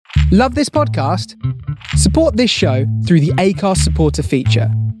Love this podcast? Support this show through the Acast supporter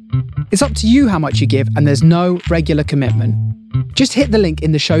feature. It's up to you how much you give, and there's no regular commitment. Just hit the link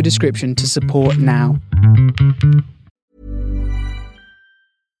in the show description to support now.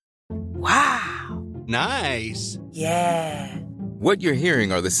 Wow. Nice. Yeah. What you're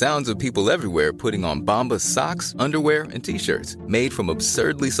hearing are the sounds of people everywhere putting on Bombas socks, underwear, and T-shirts made from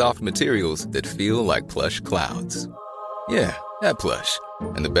absurdly soft materials that feel like plush clouds. Yeah, that plush.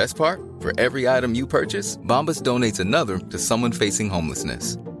 And the best part? For every item you purchase, Bombas donates another to someone facing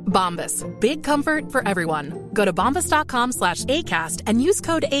homelessness. Bombas. Big comfort for everyone. Go to bombas.com/ACAST and use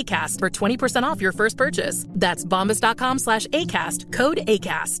code ACAST for 20% off your first purchase. That's bombas.com/ACAST. Code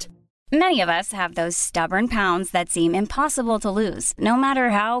ACAST. Many of us have those stubborn pounds that seem impossible to lose, no matter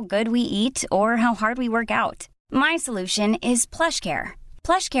how good we eat or how hard we work out. My solution is PlushCare.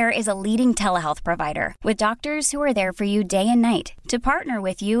 PlushCare is a leading telehealth provider with doctors who are there for you day and night to partner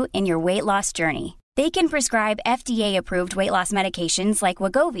with you in your weight loss journey. They can prescribe FDA-approved weight loss medications like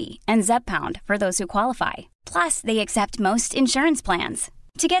Wegovy and Zepbound for those who qualify. Plus, they accept most insurance plans.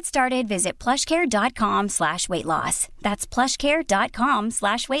 To get started, visit plushcare.com/weightloss. That's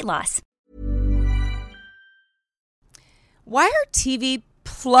plushcare.com/weightloss. Why are TV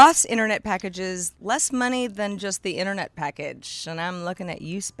plus internet packages less money than just the internet package? And I'm looking at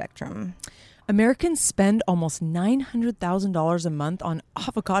you, Spectrum. Americans spend almost $900,000 a month on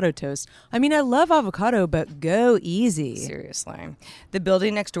avocado toast. I mean, I love avocado, but go easy. Seriously. The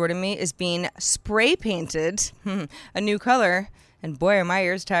building next door to me is being spray painted a new color, and boy, are my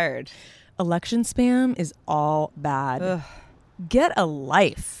ears tired. Election spam is all bad. Ugh. Get a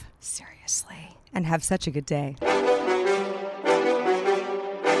life. Seriously. And have such a good day.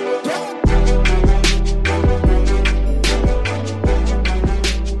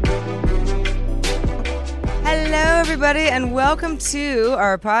 Hello, everybody, and welcome to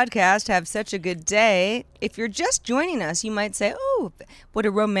our podcast, Have Such a Good Day. If you're just joining us, you might say, oh, what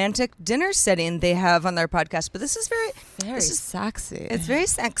a romantic dinner setting they have on their podcast. But this is very sexy. It's very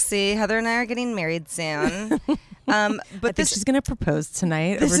sexy. Heather and I are getting married soon. But I think she's going to propose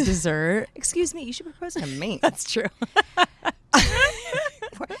tonight over dessert. Excuse me, you should propose to me. That's true.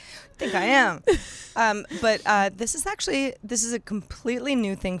 I think I am. But this is a completely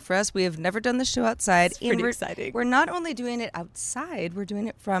new thing for us. We have never done the show outside. It's pretty exciting. We're not only doing it outside, we're doing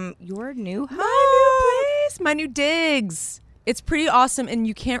it from your new home. My new place, my new digs. It's pretty awesome, and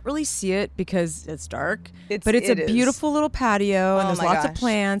you can't really see it because it's dark. But it's a beautiful little patio, and there's lots of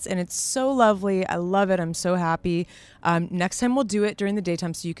plants, and it's so lovely. I love it. I'm so happy. Next time we'll do it during the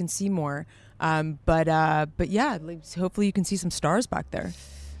daytime so you can see more. But yeah, hopefully you can see some stars back there.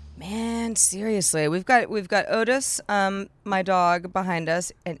 Man, seriously, we've got Otis, my dog, behind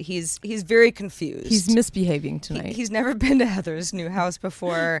us, and he's very confused. He's misbehaving tonight. He's never been to Heather's new house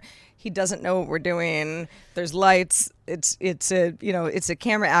before. He doesn't know what we're doing. There's lights. It's a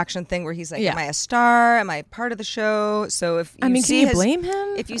camera action thing where he's like, Am I a star? Am I part of the show? So if you see blame him?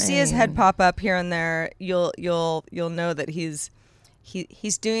 If you see his head pop up here and there, you'll know that he's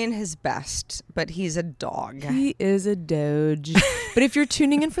doing his best, but he's a dog. He is a doge. But if you're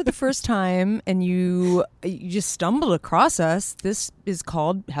tuning in for the first time and you just stumbled across us, this is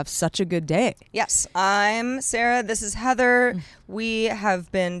called Have Such a Good Day. Yes, I'm Sarah. This is Heather. We have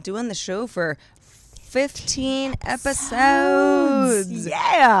been doing the show for 15 episodes.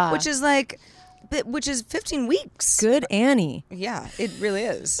 Yeah. Which is 15 weeks. Good Annie. Yeah, it really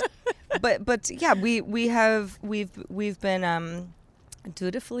is. but yeah, we've been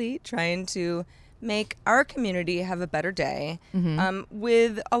dutifully trying to make our community have a better day,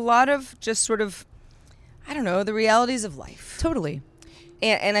 with a lot of just sort of, I don't know, the realities of life. Totally.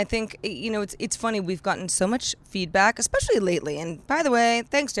 And I think, it's funny. We've gotten so much feedback, especially lately. And by the way,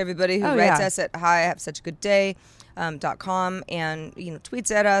 thanks to everybody who writes us at hi.havasuchagoodday.com and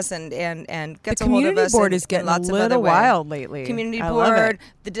tweets at us and gets a hold of us. The community board is getting a little wild lately. Community board,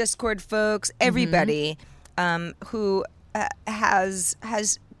 the Discord folks, everybody who has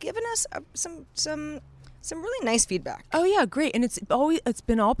given us some really nice feedback. Oh yeah, great. And it's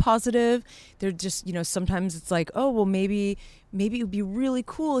been all positive. They're just, sometimes it's like, oh, well, maybe it would be really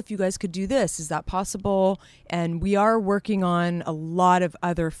cool if you guys could do this. Is that possible? And we are working on a lot of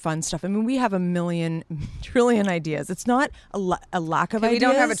other fun stuff. I mean, we have a trillion ideas. It's not a lack of ideas. We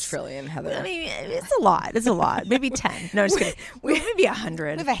don't have a trillion, Heather. I mean, it's a lot. Maybe 10. No, just kidding. Maybe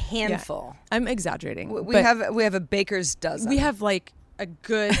 100. We have a handful. Yeah. I'm exaggerating. We have a baker's dozen. We have like a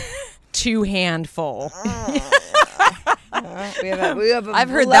good 2 handful. I've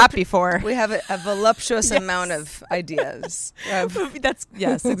heard that before. We have a voluptuous amount of ideas.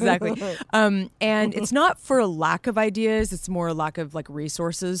 Yes, exactly. And it's not for a lack of ideas; it's more a lack of like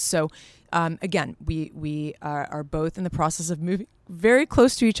resources. So, again, we are both in the process of moving very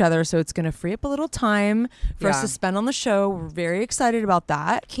close to each other, so it's going to free up a little time for us to spend on the show. We're very excited about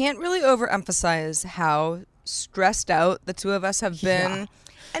that. Can't really overemphasize how stressed out the two of us have been. Yeah.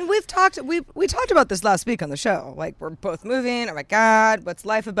 And we talked about this last week on the show. Like, we're both moving. Oh my God, what's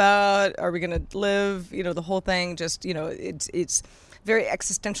life about? Are we going to live? You know, the whole thing. Just, you know, it's very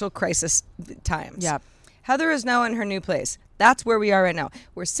existential crisis times. Yeah. Heather is now in her new place. That's where we are right now.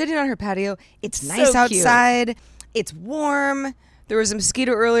 We're sitting on her patio. It's nice outside. Cute. It's warm. There was a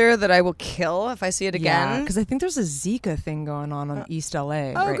mosquito earlier that I will kill if I see it again. Yeah, because I think there's a Zika thing going on East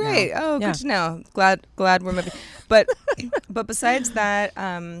LA. Oh, right great! Now. Oh, good to know. Glad we're moving. But besides that,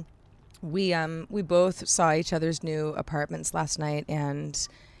 we both saw each other's new apartments last night, and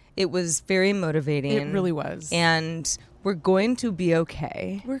it was very motivating. It really was. And we're going to be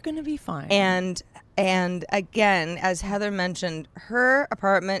okay. We're going to be fine. And again, as Heather mentioned, her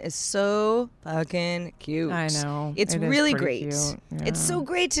apartment is so fucking cute. I know. It's really great. Yeah. It's so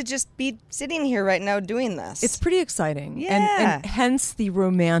great to just be sitting here right now doing this. It's pretty exciting. Yeah. And hence the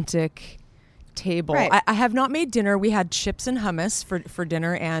romantic table. Right. I have not made dinner. We had chips and hummus for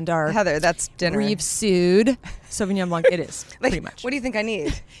dinner, and our Heather, that's dinner. Reeve Sud Sauvignon Blanc. It is like, pretty much. What do you think I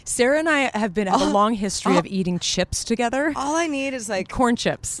need? Sarah and I have a long history of eating chips together. All I need is like corn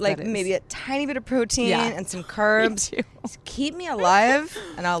chips, like maybe a tiny bit of protein and some carbs. Me too. Just keep me alive,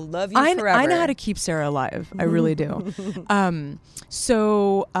 and I'll love you forever. I know how to keep Sarah alive. I really do.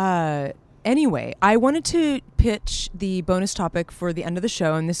 Anyway, I wanted to pitch the bonus topic for the end of the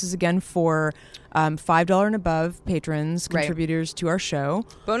show, and this is again for $5 and above patrons, contributors to our show.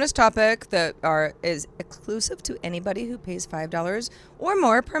 Bonus topic that is exclusive to anybody who pays $5 or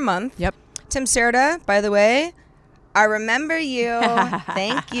more per month. Yep. Tim Serta, by the way, I remember you.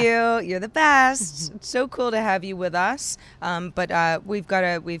 Thank you. You're the best. It's so cool to have you with us. But we've got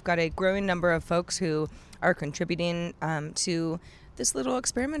a growing number of folks who are contributing to this little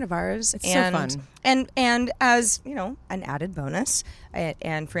experiment of ours. It's so fun. And as, you know, an added bonus,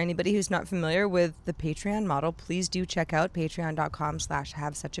 and for anybody who's not familiar with the Patreon model, please do check out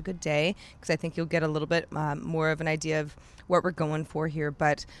patreon.com/havesuchagoodday, because I think you'll get a little bit more of an idea of what we're going for here.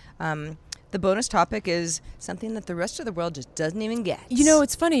 But the bonus topic is something that the rest of the world just doesn't even get. You know,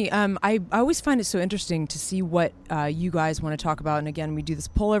 it's funny. I always find it so interesting to see what you guys want to talk about. And again, we do this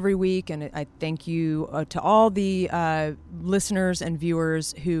poll every week, and I thank you to all the listeners and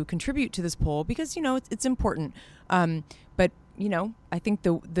viewers who contribute to this poll, because, you know, it's important. But, you know, I think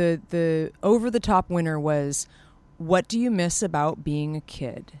the over-the-top winner was, what do you miss about being a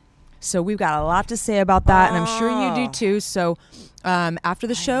kid? So we've got a lot to say about that, and I'm sure you do too. So after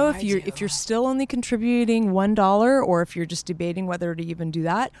the show, if you're still only contributing $1, or if you're just debating whether to even do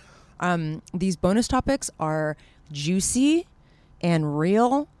that, these bonus topics are juicy and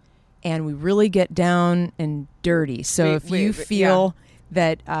real, and we really get down and dirty. So if you feel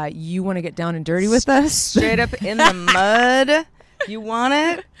that you want to get down and dirty with us, straight up in the mud, you want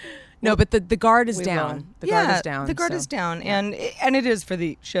it. No, but the guard is down. The guard is down. The guard is down, and it is for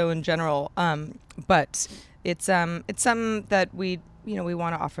the show in general. But it's something that we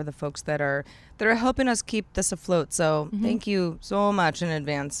want to offer the folks that are helping us keep this afloat. So thank you so much in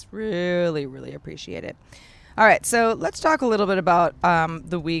advance. Really, really appreciate it. All right, so let's talk a little bit about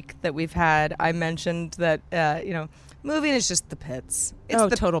the week that we've had. I mentioned that moving is just the pits.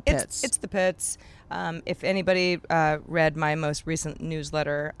 It's total pits. It's the pits. If anybody read my most recent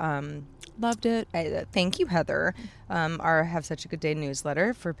newsletter, loved it. Thank you, Heather. Our Have Such a Good Day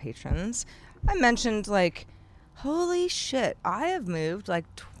newsletter for patrons. I mentioned, like, holy shit, I have moved like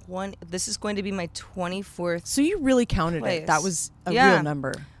 20. This is going to be my 24th. So you really counted place. It. That was a real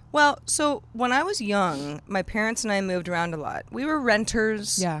number. Well, so when I was young, my parents and I moved around a lot. We were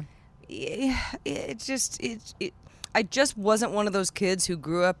renters. Yeah. I just wasn't one of those kids who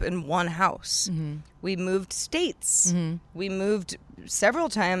grew up in one house. Mm-hmm. We moved states. Mm-hmm. We moved several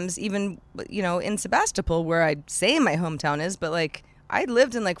times, even, in Sebastopol, where I'd say my hometown is, but like I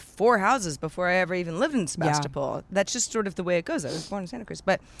lived in like 4 houses before I ever even lived in Sebastopol. Yeah. That's just sort of the way it goes. I was born in Santa Cruz,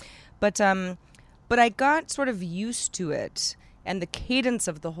 but I got sort of used to it, and the cadence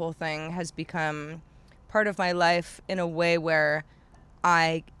of the whole thing has become part of my life in a way where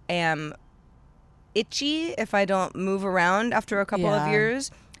I am itchy if I don't move around after a couple of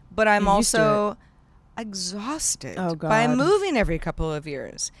years, but I'm also exhausted by moving every couple of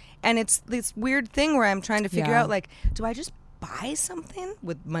years. And it's this weird thing where I'm trying to figure out, like, do I just buy something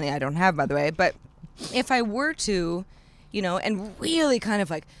with money I don't have, by the way? But if I were to, and really kind of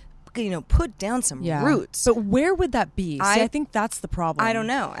like, put down some roots. But where would that be? I think that's the problem. I don't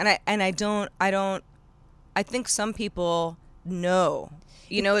know. I think some people know.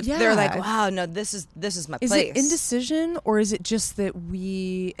 They're like, wow, no, this is my place. Is it indecision, or is it just that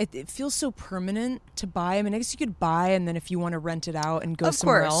it feels so permanent to buy? I mean, I guess you could buy, and then if you want to rent it out and go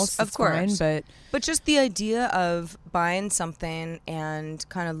somewhere else, that's fine. But just the idea of buying something and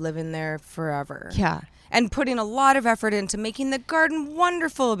kind of living there forever. Yeah. And putting a lot of effort into making the garden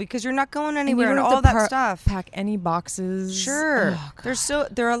wonderful because you're not going anywhere and all that stuff. Pack any boxes. Sure.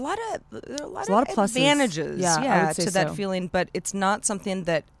 There are a lot of advantages to that feeling, but it's not something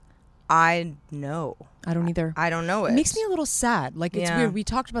that I know. I don't either. I don't know it. It makes me a little sad. Like, it's weird. We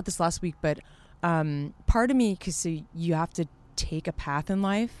talked about this last week, but part of me, because you have to take a path in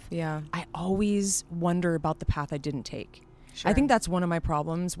life. Yeah. I always wonder about the path I didn't take. Sure. I think that's one of my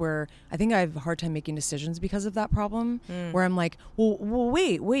problems, where I think I have a hard time making decisions because of that problem, where I'm like, well,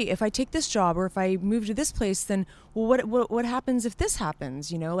 wait, if I take this job or if I move to this place, then what happens if this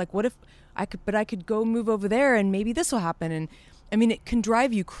happens? Like, what if I could go move over there and maybe this will happen? And I mean, it can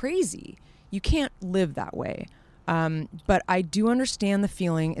drive you crazy. You can't live that way. But I do understand the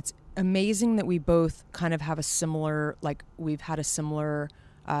feeling. It's amazing that we both kind of have a similar, like, we've had a similar,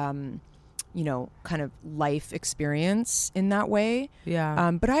 kind of life experience in that way.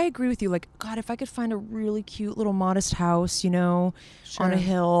 Yeah. But I agree with you. Like, God, if I could find a really cute little modest house, Sure. on a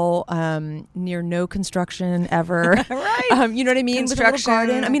hill, near no construction ever. Right. You know what I mean? Construction. With a little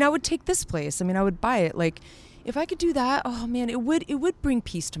garden. I mean, I would take this place. I mean, I would buy it. Like, if I could do that, oh man, it would bring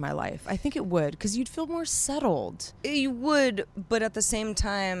peace to my life. I think it would, because you'd feel more settled. You would, but at the same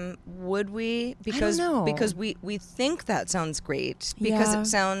time, would we? Because I don't know. Because we think that sounds great because it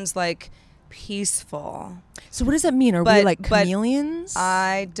sounds like peaceful. So what does that mean? Are we like chameleons?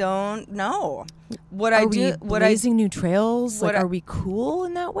 I don't know. Are we blazing new trails? Like, are we cool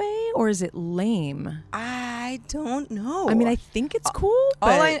in that way, or is it lame? I don't know. I mean, I think it's cool.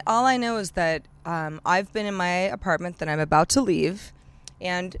 But all I know is that I've been in my apartment that I'm about to leave,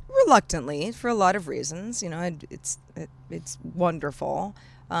 and reluctantly for a lot of reasons. It's wonderful,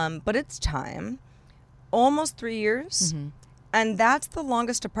 but it's time. Almost 3 years. Mm-hmm. And that's the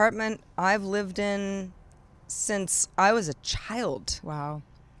longest apartment I've lived in since I was a child. Wow.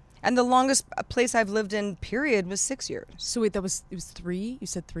 And the longest place I've lived in, period, was 6 years. So wait, it was 3? You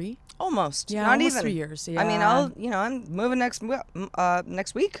said 3? Almost. Yeah, not almost even 3 years. Yeah. I mean, I'm moving next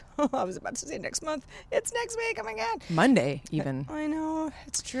week. I was about to say next month. It's next week. Oh my God. Monday, even. I know.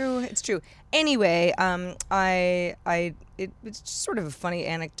 It's true. Anyway, it's just sort of a funny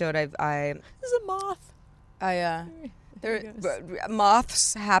anecdote. There's a moth.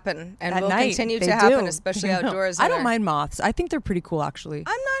 Moths happen and At will night, continue they to happen, do. especially outdoors. I don't mind moths. I think they're pretty cool, actually.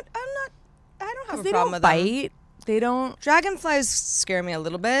 I don't have a they problem don't with bite. them. They don't. Dragonflies scare me a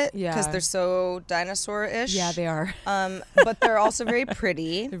little bit because Yeah. they're so dinosaur-ish. Yeah, they are. But they're also very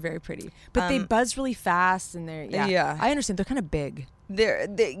pretty. They're very pretty. But they buzz really fast, and they're Yeah. I understand. They're kind of big. They're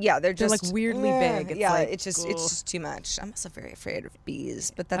just like weirdly big. It's it's just too much. I'm also very afraid of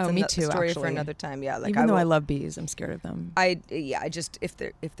bees, but that's me a too, story for actually. another time. Yeah, like Even though I love bees, I'm scared of them.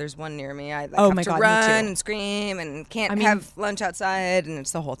 If there's one near me, I have my to God, me run too. and scream and can't have lunch outside, and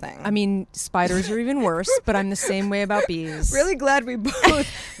it's the whole thing. I mean, spiders are even worse, but I'm the same way about bees. Really glad we both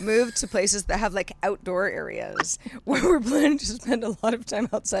moved to places that have like outdoor areas where we're planning to spend a lot of time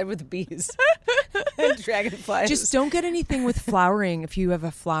outside with bees and dragonflies. Just don't get anything with flowering. If you have a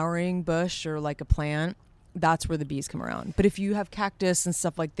flowering bush or like a plant, that's where the bees come around. But if you have cactus and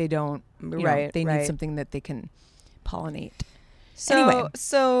stuff, like, they don't, they need something that they can pollinate.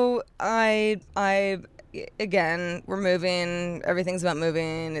 So I again, we're moving. Everything's about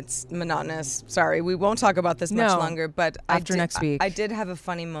moving. It's monotonous. Sorry, we won't talk about this much longer. But after next week, I did have a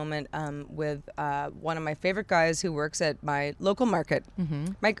funny moment with one of my favorite guys who works at my local market.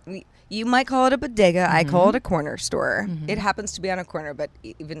 Mm-hmm. You might call it a bodega. Mm-hmm. I call it a corner store. Mm-hmm. It happens to be on a corner, but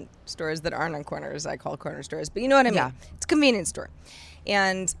even stores that aren't on corners, I call corner stores. But you know what I mean? Yeah. It's a convenience store.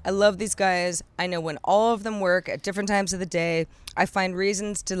 And I love these guys. I know when all of them work at different times of the day. I find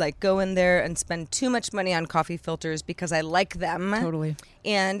reasons to like go in there and spend too much money on coffee filters because I like them. Totally.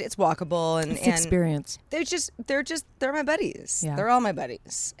 And it's walkable and it's experience. They're my buddies. Yeah. They're all my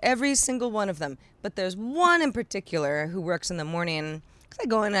buddies. Every single one of them. But there's one in particular who works in the morning. Cause I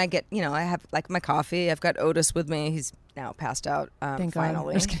go in and I get, I have like my coffee. I've got Otis with me. He's now passed out. Thank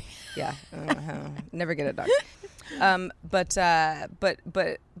finally. God. Yeah. Never get a dog. But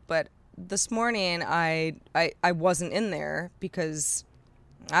this morning I wasn't in there because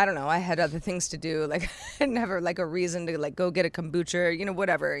I don't know. I had other things to do. Like, I didn't have a reason to like go get a kombucha,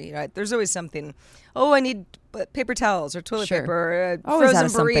 whatever. There's always something. Oh, I need paper towels or toilet paper or a frozen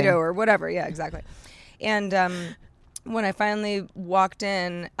burrito or whatever. Yeah, exactly. And when I finally walked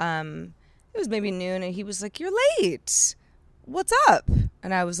in, it was maybe noon, and he was like, "You're late. What's up?"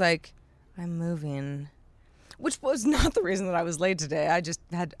 And I was like, "I'm moving," which was not the reason that I was late today. I just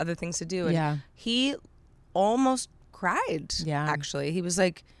had other things to do. And he almost cried. Yeah. Actually, he was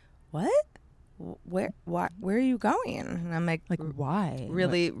like, "What? Where are you going?" And I'm like, why?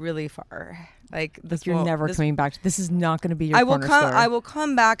 Really, really far. Like you're never coming back. This is not going to be your corner store. I will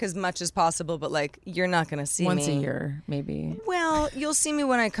come back as much as possible, but like you're not going to see me once a year, maybe. Well, you'll see me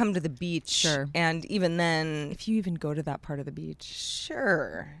when I come to the beach. Sure. And even then, if you even go to that part of the beach.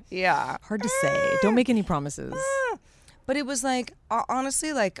 Sure. Yeah. Hard to say. Don't make any promises. But it was like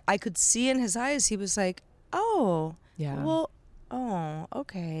honestly, like I could see in his eyes. He was like, "Oh, yeah. Well, oh,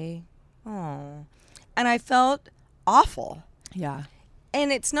 okay, oh," and I felt awful. Yeah.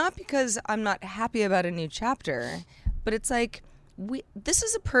 And it's not because I'm not happy about a new chapter, but it's like this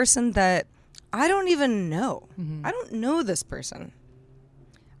is a person that I don't even know. Mm-hmm. I don't know this person.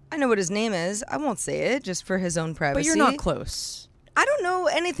 I know what his name is. I won't say it just for his own privacy. But you're not close. I don't know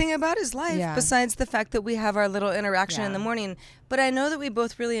anything about his life besides the fact that we have our little interaction in the morning. But I know that we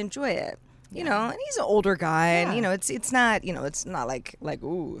both really enjoy it. You know, and he's an older guy, and it's not like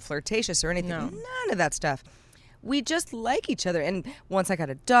ooh, flirtatious or anything. No. None of that stuff. We just like each other. And once I got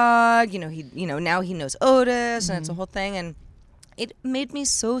a dog, now he knows Otis, and it's a whole thing. And it made me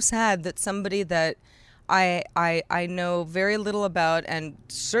so sad that somebody that I know very little about, and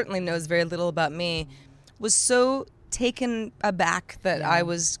certainly knows very little about me, was so taken aback that I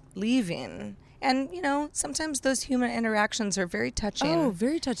was leaving. And, sometimes those human interactions are very touching. Oh,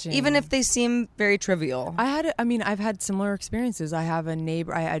 very touching. Even if they seem very trivial. I've had similar experiences. I have a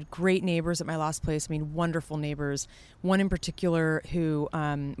neighbor. I had great neighbors at my last place. Wonderful neighbors. One in particular who,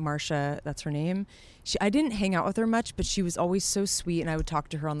 Marcia, that's her name. I didn't hang out with her much, but she was always so sweet, and I would talk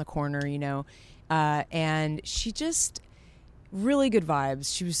to her on the corner, and she just... really good vibes.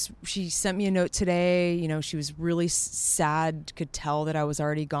 She sent me a note today. She was really sad. Could tell that I was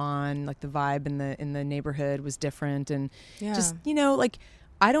already gone. Like the vibe in the neighborhood was different, and just like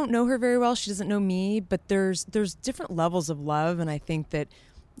I don't know her very well. She doesn't know me, but there's different levels of love, and I think that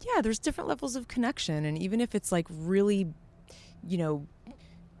there's different levels of connection. And even if it's like really,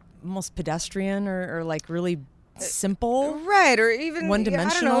 almost pedestrian or like really simple, right, or even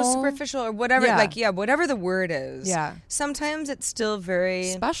one-dimensional, I don't know, superficial or whatever, whatever the word is. Yeah, sometimes it's still very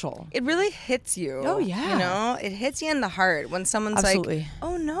special. It really hits you. Oh yeah, it hits you in the heart when someone's like,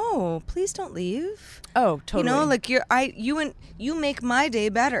 "Oh no, please don't leave." Oh, totally. Like you make my day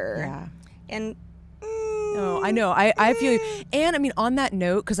better. Yeah, and. Oh, I know. I feel you. And on that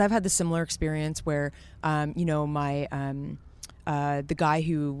note, because I've had the similar experience where, my the guy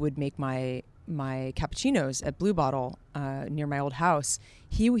who would make my cappuccinos at Blue Bottle near my old house,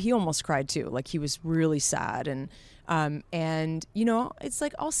 he almost cried too. Like he was really sad, and it's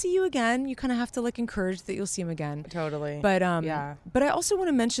like, I'll see you again. You kind of have to like encourage that you'll see him again. Totally. But but I also want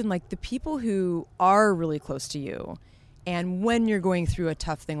to mention like the people who are really close to you, and when you're going through a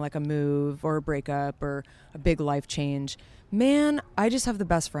tough thing like a move or a breakup or a big life change, man, I just have the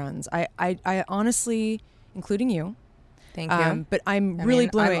best friends. I honestly, including you. Thank you. But I'm really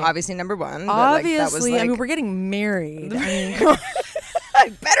blown. I'm obviously number one. Obviously, we're getting married. I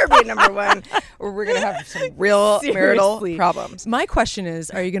better be number one, or we're gonna have some real marital problems. My question is: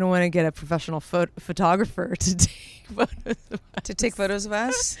 are you gonna want to get a professional photographer to take photos of us? To take photos of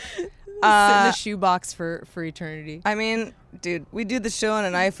us? Sit in a shoebox for eternity. Dude, we do the show on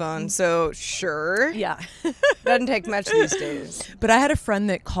an iPhone, so sure. Yeah. Doesn't take much these days. But I had a friend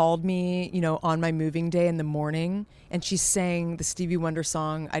that called me, on my moving day in the morning, and she sang the Stevie Wonder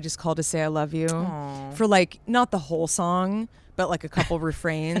song, I Just Called to Say I Love You. Aww. For like, not the whole song, but like a couple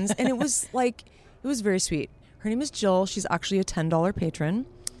refrains. And it was very sweet. Her name is Jill. She's actually a $10 patron.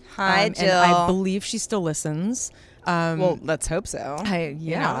 Hi, Jill. And I believe she still listens. Well, let's hope so.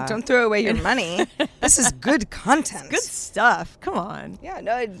 Don't throw away your money. This is good content. It's good stuff. Come on. Yeah,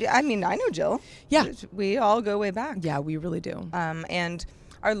 no, I know Jill. Yeah. We all go way back. Yeah, we really do. And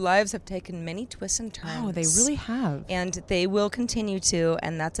our lives have taken many twists and turns. Oh, they really have. And they will continue to,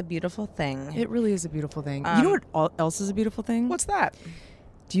 and that's a beautiful thing. It really is a beautiful thing. You know what else is a beautiful thing? What's that?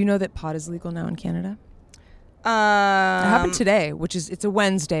 Do you know that pot is legal now in Canada? It happened today, it's a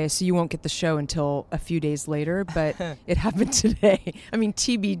Wednesday, so you won't get the show until a few days later, but it happened today.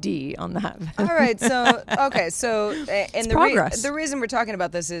 TBD on that. All right, and the reason we're talking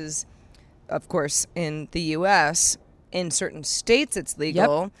about this is, of course, in the U.S., in certain states it's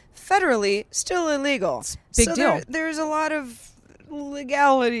legal. Federally, still illegal. Big deal. There's a lot of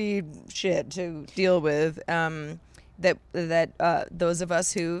legality shit to deal with. That those of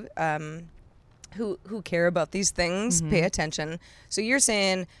us who care about these things pay attention. So you're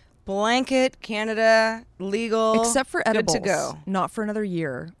saying blanket Canada legal, except for edibles, good to go. Not for another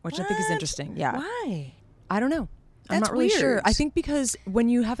year, which I think is interesting. Yeah. Why? I don't know. I'm not really sure. I think because when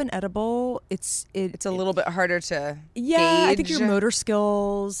you have an edible, it's a little bit harder to gauge. I think your motor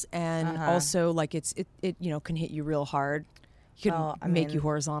skills and also like it can hit you real hard. It could make you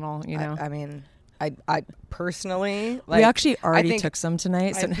horizontal. I personally, we actually already took some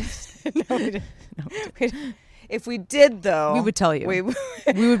tonight. So no, we didn't. No. If we did, though, we would tell you. We would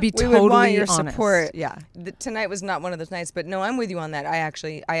be totally we would want your honest. support. Yeah, tonight was not one of those nights, but no, I'm with you on that. I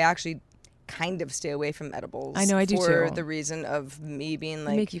actually kind of stay away from edibles. I know, I do for too. the reason of me being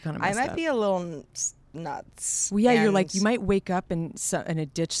like, make you kind of I might be a little nuts. Well, yeah, you're like, you might wake up in a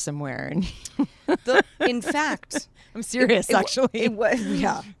ditch somewhere, and in fact. I'm serious, actually. It was,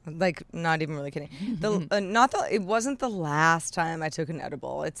 yeah, like not even really kidding. It wasn't the last time I took an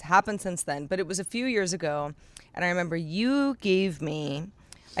edible. It's happened since then, but it was a few years ago, and I remember you gave me.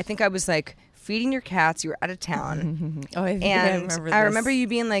 I think I was like feeding your cats. You were out of town. I remember this. I remember you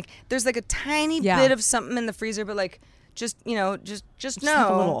being like, "There's like a tiny bit of something in the freezer, but like just have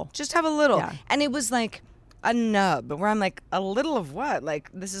a little." Yeah. And it was like a nub where I'm like, a little of what? Like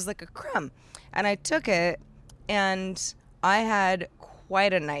this is like a crumb, and I took it. And I had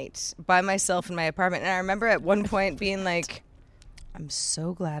quite a night by myself in my apartment. And I remember at one point being like, I'm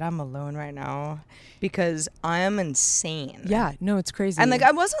so glad I'm alone right now because I am insane. Yeah, no, it's crazy. And like,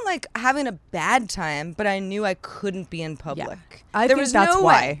 I wasn't like having a bad time, but I knew I couldn't be in public. Yeah. I think that's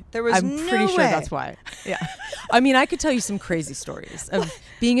why. I'm pretty sure that's why. Yeah. I mean, I could tell you some crazy stories of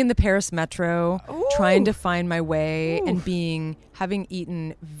being in the Paris metro, trying to find my way, and having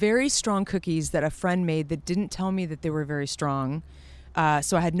eaten very strong cookies that a friend made that didn't tell me that they were very strong.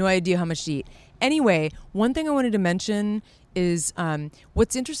 So I had no idea how much to eat. Anyway, one thing I wanted to mention is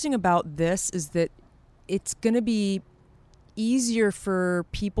what's interesting about this is that it's going to be easier for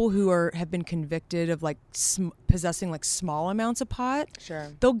people who have been convicted of like possessing like small amounts of pot. Sure.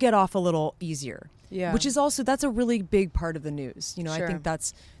 They'll get off a little easier. Yeah. Which is also, that's a really big part of the news. You know, Sure. I think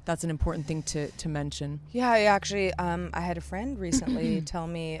that's an important thing to mention. Yeah, I actually, I had a friend recently tell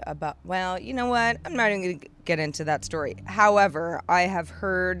me about, well, you know what? I'm not even going to get into that story. However, I have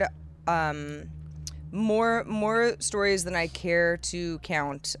heard more stories than I care to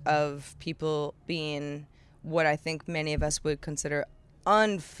count of people being what I think many of us would consider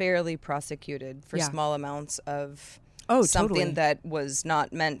unfairly prosecuted for small amounts of something totally. that was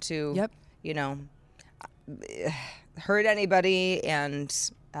not meant to, hurt anybody. And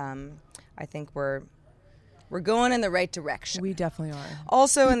I think we're going in the right direction. We definitely are.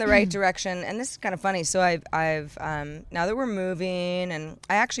 Also in the right direction, and this is kind of funny. So I've now that we're moving, and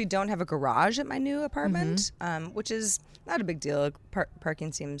I actually don't have a garage at my new apartment, which is not a big deal.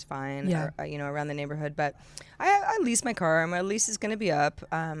 Parking seems fine, around the neighborhood. But I lease my car, and my lease is going to be up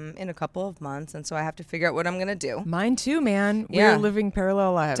in a couple of months, and so I have to figure out what I'm going to do. Mine too, man. Yeah. We're living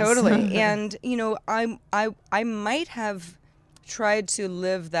parallel lives. Totally. And I might have tried to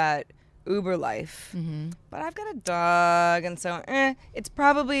live that Uber life, but I've got a dog, and so it's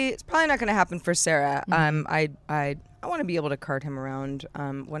probably not going to happen for Sarah. I want to be able to cart him around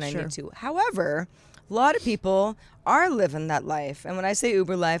when I need to. However, a lot of people are living that life, and when I say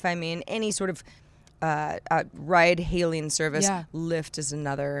Uber life, I mean any sort of ride-hailing service. Yeah. Lyft is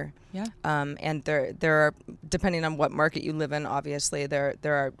another. Yeah. And there are, depending on what market you live in, obviously there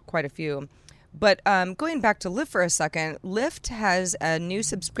are quite a few. But going back to Lyft for a second, Lyft has a new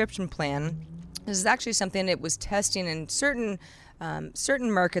subscription plan. This is actually something it was testing in certain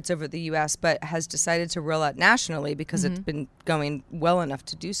markets over the U.S., but has decided to roll out nationally because it's been going well enough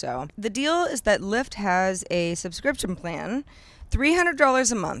to do so. The deal is that Lyft has a subscription plan,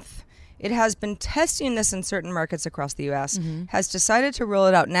 $300 a month. It has been testing this in certain markets across the U.S., has decided to roll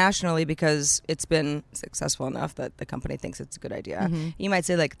it out nationally because it's been successful enough that the company thinks it's a good idea. You might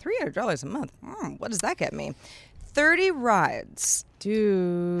say, like, $300 a month? What does that get me? 30 rides.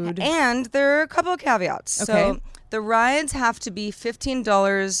 Dude. And there are a couple of caveats. Okay. So the rides have to be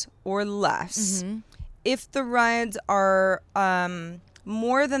 $15 or less. If the rides are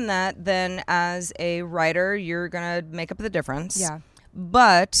more than that, then as a rider, you're going to make up the difference. Yeah.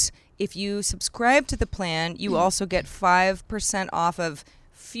 But if you subscribe to the plan, you also get 5% off of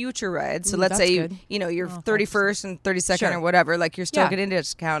future rides. So let's say you're 31st and 32nd or whatever, like you're still getting a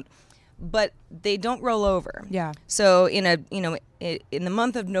discount, but they don't roll over. Yeah. So in the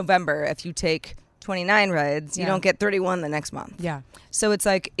month of November, if you take 29 rides, you don't get 31 the next month. Yeah. So it's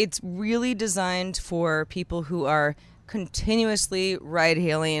like, it's really designed for people who are continuously ride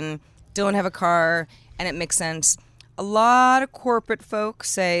hailing, don't have a car, and it makes sense. A lot of corporate folks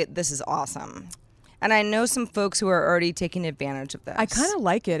say this is awesome. And I know some folks who are already taking advantage of this. I kind of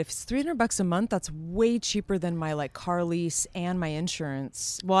like it. If it's $300 a month, that's way cheaper than my like car lease and my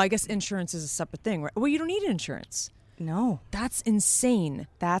insurance. Well, I guess insurance is a separate thing, right? Well, you don't need insurance. No. That's insane.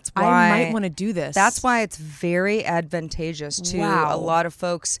 That's why I might want to do this. That's why it's very advantageous to a lot of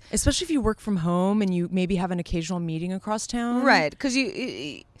folks. Especially if you work from home and you maybe have an occasional meeting across town. Right. Because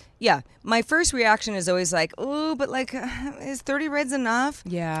yeah, my first reaction is always like, oh, but like, is 30 rides enough?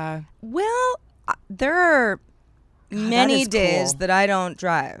 Yeah. Well, there are many days that I don't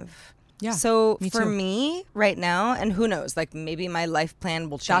drive. Yeah. So for me right now, and who knows, like maybe my life plan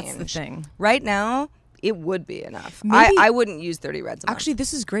will change. That's the thing. Right now, it would be enough. I wouldn't use 30 rides a month. Actually,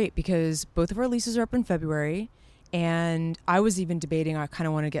 this is great because both of our leases are up in February. And I was even debating, I kind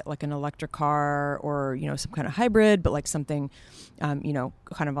of want to get like an electric car or, you know, some kind of hybrid, but like something, you know,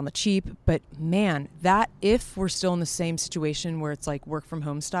 kind of on the cheap. But man, that if we're still in the same situation where it's like work from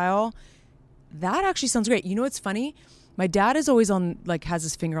home style, that actually sounds great. You know, what's funny? My dad is always on, like, has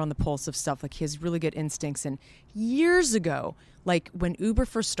his finger on the pulse of stuff. Like, he has really good instincts. And years ago, like, when Uber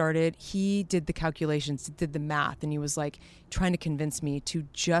first started, he did the calculations, did the math, and he was, like, trying to convince me to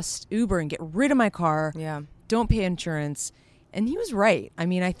just Uber and get rid of my car. Yeah. Don't pay insurance. And he was right. I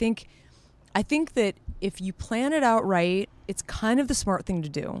mean, I think that if you plan it out right, it's kind of the smart thing to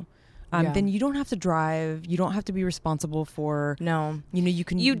do. Then you don't have to drive. You don't have to be responsible for. No. You know, you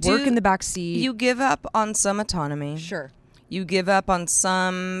can work in the back seat. You give up on some autonomy. Sure. You give up on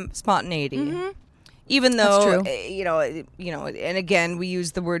some spontaneity. Mm-hmm. Even though, you know, and again, we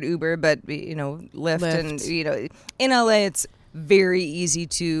use the word Uber, but, you know, Lyft. And, you know, in LA, it's very easy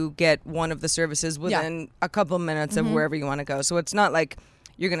to get one of the services within a couple minutes of wherever you want to go. So it's not like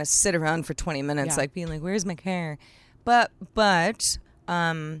you're going to sit around for 20 minutes, like being like, where's my car? But,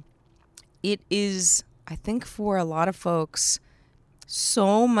 it is, I think, for a lot of folks,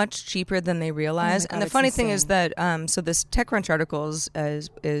 so much cheaper than they realize. And the funny thing is that, so this TechCrunch article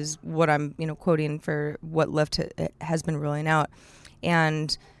is what I'm, you know, quoting for what Lyft has been rolling out.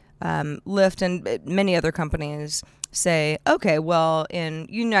 And Lyft and many other companies say, okay, well, in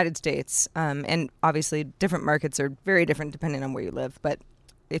United States, and obviously different markets are very different depending on where you live, but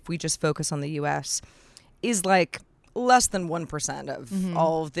if we just focus on the U.S., is like less than 1% of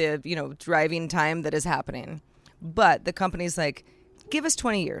all of the, you know, driving time that is happening. But the company's like, give us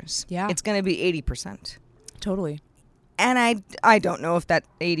 20 years. Yeah. It's going to be 80%. Totally. And I don't know if that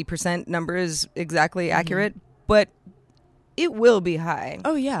 80% number is exactly accurate, but it will be high.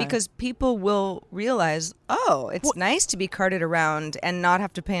 Oh, yeah. Because people will realize, it's nice to be carted around and not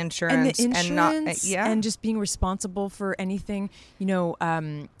have to pay insurance. And the insurance and and just being responsible for anything, you know.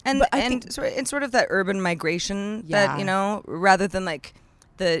 It's sort of that urban migration that, you know, rather than like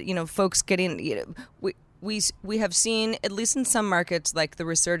the, you know, folks getting, you know, we have seen, at least in some markets, like the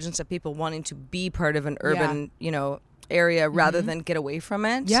resurgence of people wanting to be part of an urban, you know, area rather than get away from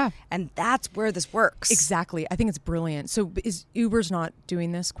it. Yeah. And that's where this works. Exactly. I think it's brilliant. So is Uber's not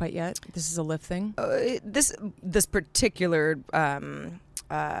doing this quite yet? This is a Lyft thing? This particular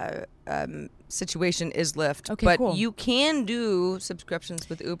situation is Lyft. Okay, but cool. You can do subscriptions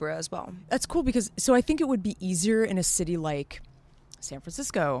with Uber as well. That's cool because, so I think it would be easier in a city like San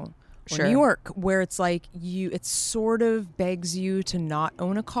Francisco or Sure. New York, where it's like it sort of begs you to not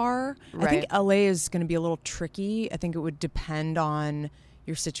own a car. Right. I think LA is going to be a little tricky. I think it would depend on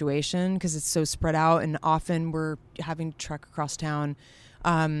your situation because it's so spread out and often we're having to trek across town.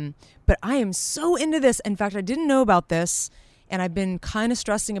 But I am so into this. In fact, I didn't know about this and I've been kind of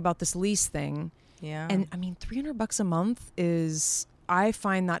stressing about this lease thing. Yeah. And I mean, $300 a month is, I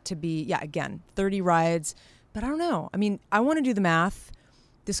find that to be, again, 30 rides, but I don't know. I mean, I want to do the math.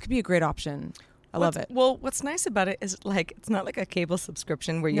 This could be a great option. I love it. Well, what's nice about it is like it's not like a cable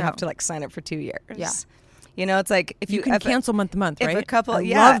subscription where you have to like sign up for 2 years. Yeah. You know, it's like if you can cancel month to month, right? If a couple, I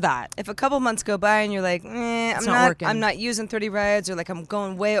love that. If a couple months go by and you're like, I'm not using 30 rides, or like I'm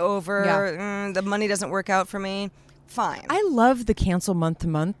going way over, the money doesn't work out for me. Fine. I love the cancel month to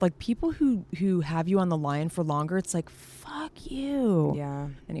month. Like people who have you on the line for longer, it's like, fuck you. Yeah.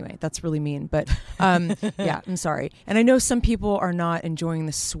 Anyway, that's really mean, but yeah, I'm sorry. And I know some people are not enjoying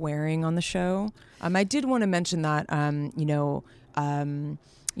the swearing on the show. I did want to mention that,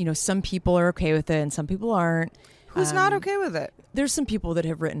 some people are okay with it and some people aren't. Who's not okay with it? There's some people that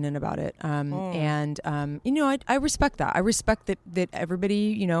have written in about it. And, I respect that. I respect that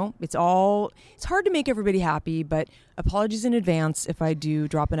everybody, it's hard to make everybody happy, but apologies in advance if I do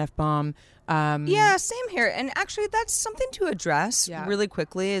drop an F-bomb. Yeah, same here. And actually, that's something to address really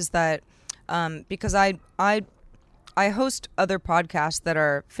quickly is that because I host other podcasts that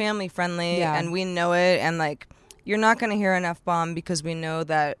are family friendly and we know it. And like, you're not going to hear an F-bomb because we know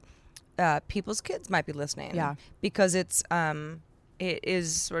that people's kids might be listening. Yeah. Because it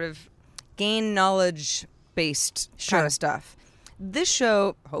is sort of gain knowledge based kind of stuff. This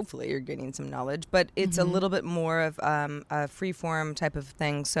show, hopefully you're getting some knowledge, but it's a little bit more of a free form type of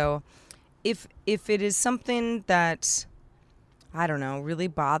thing. So if it is something that, I don't know, really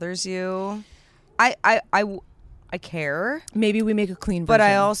bothers you, I care. Maybe we make a clean version. But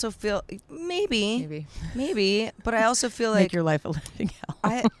I also feel maybe, but I also feel like make your life a living hell.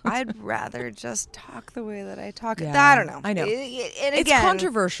 I'd rather just talk the way that I talk. Yeah. I don't know. I know. And it's again,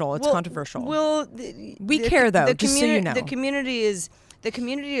 controversial. It's controversial. Well, we care though. Just so you know, the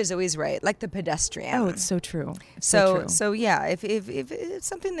community is always right, like the pedestrian. Oh, it's so true. So yeah, if it's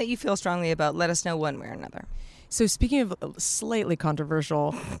something that you feel strongly about, let us know one way or another. So speaking of slightly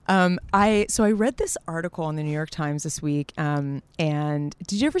controversial, I read this article in the New York Times this week, and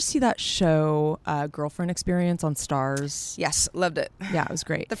did you ever see that show, Girlfriend Experience on Starz? Yes, loved it. Yeah, it was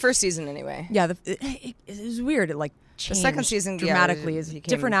great. The first season, anyway. Yeah, it was weird. It like changed the second season dramatically. It became,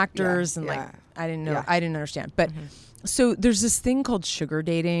 different actors and like I didn't know. Yeah. I didn't understand, but. So there's this thing called sugar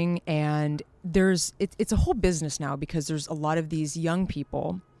dating, and it's a whole business now because there's a lot of these young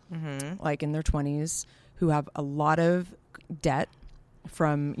people, like in their 20s, who have a lot of debt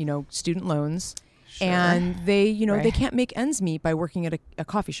from, student loans, and they, they can't make ends meet by working at a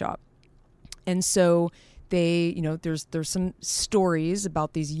coffee shop. And so they, there's some stories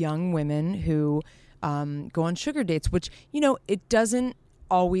about these young women who go on sugar dates, which, it doesn't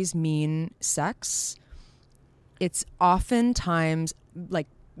always mean sex. It's oftentimes like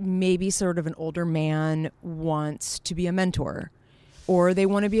maybe sort of an older man wants to be a mentor, or they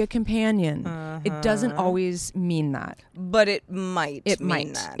want to be a companion. It doesn't always mean that. But it might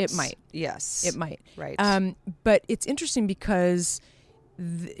mean that. It might. Yes. It might. Right. But it's interesting because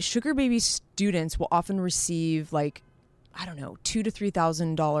sugar baby students will often receive like, I don't know, $2,000 to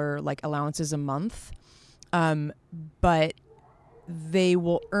 $3,000 like allowances a month. But they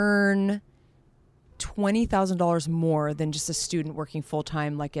will earn $20,000 more than just a student working full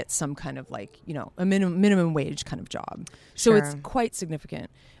time, like at some kind of like, a minimum wage kind of job. So it's quite significant.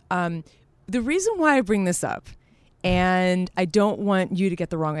 The reason why I bring this up, and I don't want you to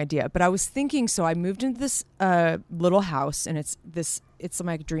get the wrong idea, but I was thinking, so I moved into this little house, and it's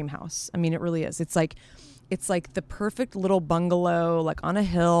my dream house. I mean, it really is. It's like the perfect little bungalow, like on a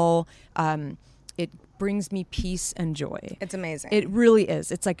hill. It brings me peace and joy. It's amazing. It really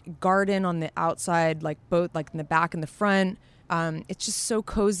is. It's like garden on the outside, like both like in the back and the front. It's just so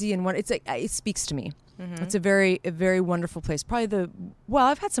cozy, and it's like it speaks to me. It's a very wonderful place. Probably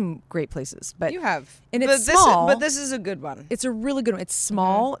I've had some great places, but you have, and it's small. But this is a good one. It's a really good one. It's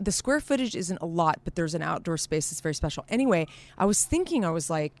small. The square footage isn't a lot, but there's an outdoor space that's very special. Anyway, I was thinking, I was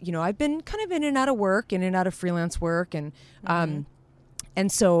like, I've been kind of in and out of work, in and out of freelance work, and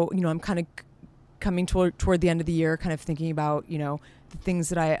so I'm kind of coming toward the end of the year, kind of thinking about the things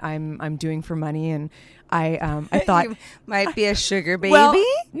that I'm doing for money, and I thought you might be a sugar baby. Well,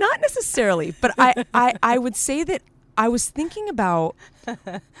 not necessarily, but I would say that I was thinking about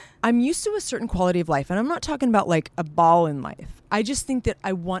I'm used to a certain quality of life, and I'm not talking about like a ball in life. I just think that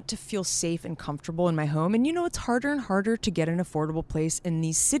I want to feel safe and comfortable in my home, and it's harder and harder to get an affordable place in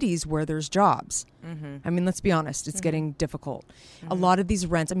these cities where there's jobs. I mean, let's be honest, it's getting difficult. A lot of these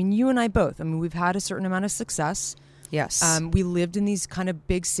rents, I mean, you and I both, we've had a certain amount of success. Yes. We lived in these kind of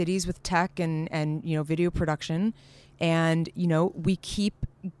big cities with tech and video production, and we keep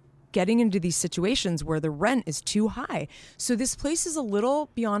getting into these situations where the rent is too high. So this place is a little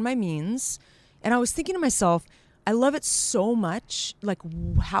beyond my means, and I was thinking to myself, I love it so much. Like,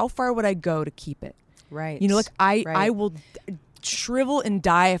 how far would I go to keep it? Right. I will shrivel and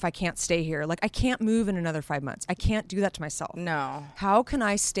die if I can't stay here. Like, I can't move in another 5 months. I can't do that to myself. No. How can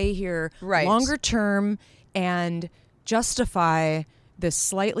I stay here right. longer term and justify the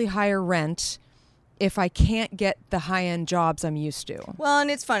slightly higher rent if I can't get the high-end jobs I'm used to? Well,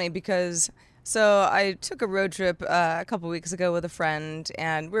 and it's funny because I took a road trip a couple weeks ago with a friend,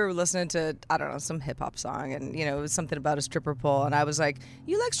 and we were listening to, I don't know, some hip-hop song, and, it was something about a stripper pole, and I was like,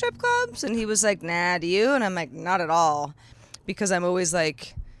 you like strip clubs? And he was like, nah, do you? And I'm like, not at all, because I'm always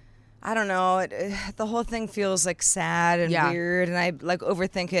like, I don't know, the whole thing feels like sad and weird, and I like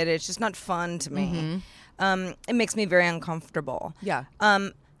overthink it. It's just not fun to me. it makes me very uncomfortable. Yeah.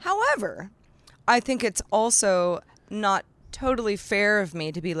 However, I think it's also not totally fair of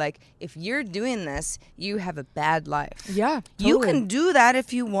me to be like, if you're doing this, you have a bad life. Yeah, totally. You can do that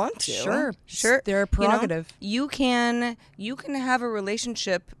if you want to. Sure. They're a prerogative. You can have a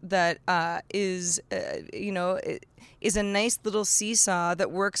relationship that is a nice little seesaw that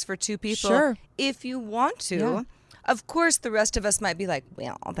works for two people if you want to. Yeah. Of course, the rest of us might be like,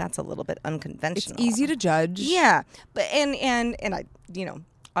 well, that's a little bit unconventional. It's easy to judge. Yeah, but and I,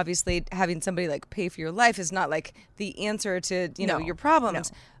 obviously having somebody like pay for your life is not like the answer to your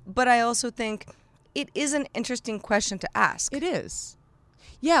problems. No. But I also think it is an interesting question to ask. It is.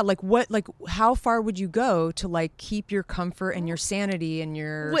 Yeah, how far would you go to keep your comfort and your sanity and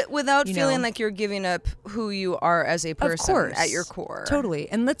your without feeling like you're giving up who you are as a person at your core? Totally.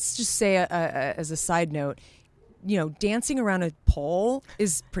 And let's just say as a side note, dancing around a pole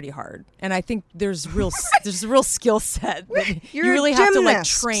is pretty hard, and I think there's a real skill set that you really have to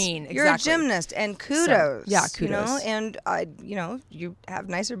train. You're a gymnast, and kudos. So, kudos. And you have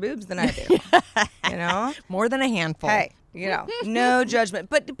nicer boobs than I do. More than a handful. Hey, no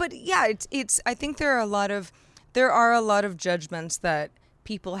judgment, but yeah, it's. I think there are a lot of judgments that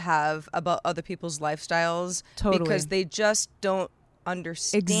people have about other people's lifestyles because they just don't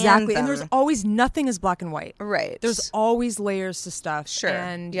understand exactly them. And there's always nothing is black and white, right? There's always layers to stuff,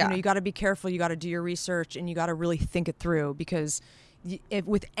 and you got to be careful, you got to do your research, and you got to really think it through, because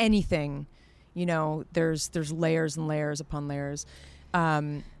with anything, there's layers and layers upon layers.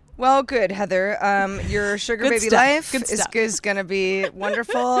 Well, good, Heather. Your sugar baby life is going to be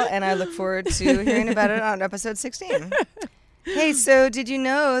wonderful, and I look forward to hearing about it on episode 16. Hey, so did you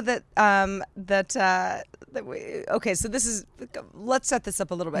know that okay, so let's set this up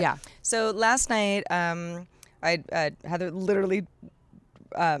a little bit. Yeah. So last night, Heather literally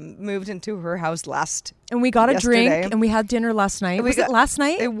moved into her house and we got a yesterday. drink, and we had dinner last night. Was it last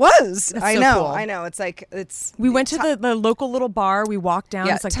night? It was. That's I so know. cool. I know. We went to the local little bar. We walked down.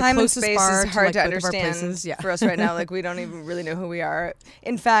 Yeah, it's like time the and closest space bar is hard to understand for us right now. Like, we don't even really know who we are.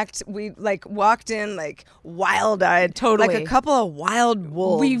 In fact, we walked in wild-eyed, totally, like a couple of wild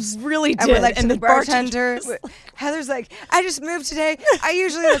wolves. We really did. And we're like, and to the bartender, Heather's like, I just moved today. I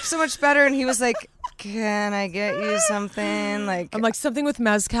usually look so much better. And he was like, can I get you something? I'm like, something with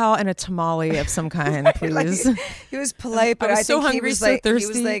mezcal and a tamale of some kind, please. He was polite, but I think he was like,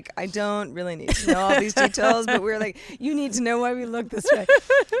 thirsty. He was like, I don't really need to know all these details, but we were like, you need to know why we look this way.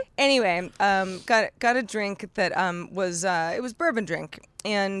 Anyway, got a drink that was it was bourbon drink,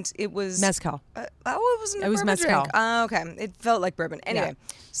 and it was mezcal. It wasn't. It was mezcal. Drink. Okay, it felt like bourbon. Anyway,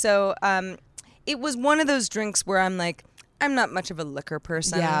 so it was one of those drinks where I'm like, I'm not much of a liquor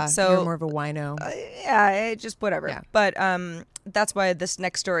person. Yeah, so you're more of a wino. Just whatever. Yeah. But that's why this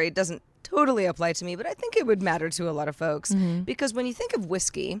next story doesn't totally apply to me, but I think it would matter to a lot of folks, because when you think of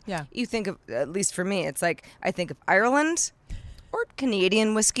whiskey, you think of, at least for me, it's like I think of Ireland or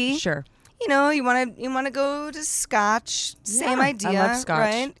Canadian whiskey. Sure. You want to go to Scotch. Same idea. I love Scotch.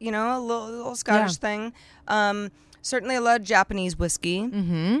 Right? A little Scottish thing. Certainly a lot of Japanese whiskey.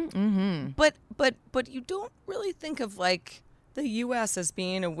 But you don't really think of the U.S. as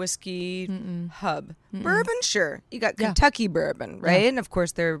being a whiskey hub. Bourbon, sure. You got Kentucky bourbon, right? Yeah. And of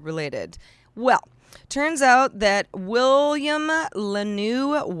course they're related. Well, turns out that William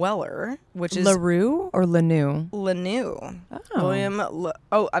LaNew Weller, which is LaRue or LaNew? LaNew.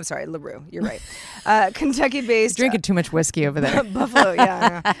 Oh. I'm sorry, LaRue. You're right. Kentucky-based. Drinking too much whiskey over there. Buffalo,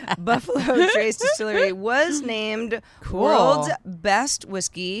 yeah. Buffalo Trace Distillery was named world's best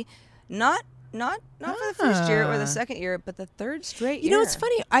whiskey. Not for the first year or the second year, but the third straight year. It's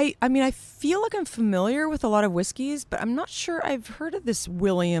funny. I mean, I feel like I'm familiar with a lot of whiskeys, but I'm not sure I've heard of this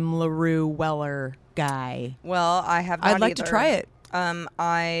William LaRue Weller guy. Well, I have not I'd like either. to try it.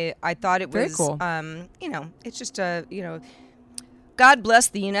 I thought it Very was cool. It's just God bless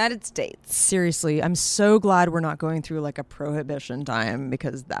the United States. Seriously, I'm so glad we're not going through a prohibition time,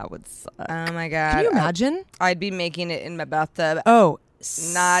 because that would suck. Oh my God. Can you imagine? I'd be making it in my bathtub. Oh,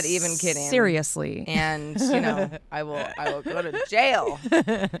 not even kidding. Seriously. And I will go to jail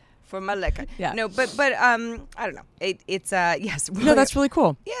for my liquor. Yeah. No, but I don't know. It's yes. No, that's really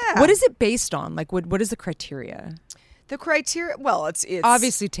cool. Yeah. What is it based on? What is the criteria? The criteria, well, it's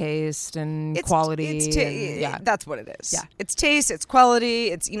obviously taste and quality. Yeah, that's what it is. Yeah. It's taste, it's quality,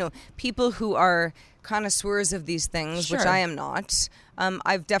 it's people who are connoisseurs of these things, Sure. which I am not.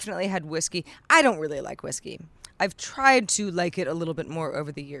 I've definitely had whiskey. I don't really like whiskey. I've tried to like it a little bit more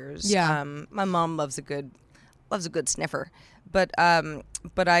over the years. Yeah. My mom loves a good loves a good sniffer, but I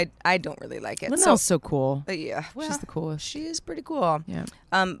don't really like it. Linnell's so cool. Yeah, well, she's the coolest. She is pretty cool. Yeah.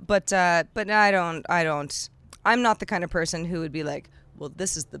 But I don't. I'm not the kind of person who would be like, well,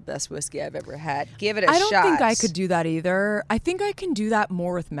 this is the best whiskey I've ever had. Give it a shot. I don't think I could do that either. I think I can do that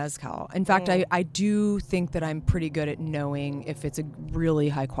more with mezcal. In fact, I do think that I'm pretty good at knowing if it's a really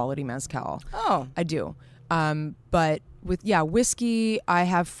high quality mezcal. Oh, I do. But with whiskey, I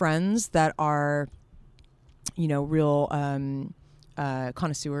have friends that are, real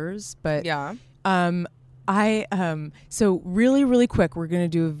connoisseurs. But yeah. So really quick, we're going to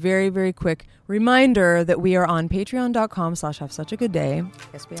do a very, very quick reminder that we are on patreon.com/havessuchagoodday.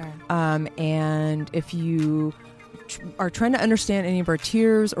 Yes, we are. And if you are trying to understand any of our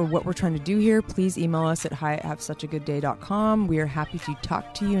tiers or what we're trying to do here, please email us at hi@havessuchagoodday.com. We are happy to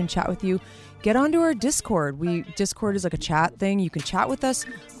talk to you and chat with you. Get onto our Discord. Discord is like a chat thing. You can chat with us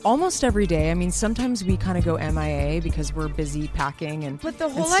almost every day. I mean, sometimes we kind of go MIA because we're busy packing and But the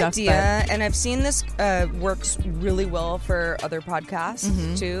whole stuff, idea, and I've seen this works really well for other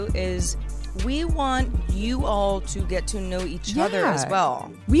podcasts too, is we want you all to get to know each other as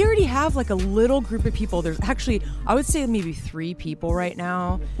well. We already have like a little group of people. There's actually, I would say maybe 3 people right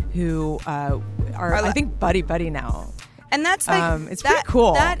now who are I think buddy now. And that's like it's pretty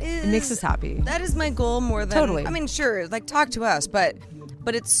cool. It makes us happy. That is my goal more than totally. I mean, sure, like talk to us, but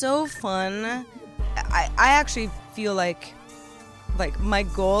it's so fun. I actually feel like my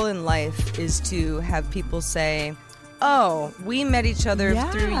goal in life is to have people say, "Oh, we met each other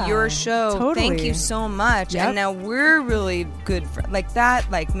through your show. Totally. Thank you so much." Yep. And now we're really good friends. Like that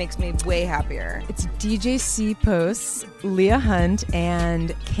makes me way happier. It's DJC Posts, Leah Hunt, and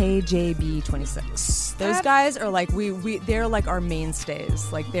KJB26. Those guys are like they're like our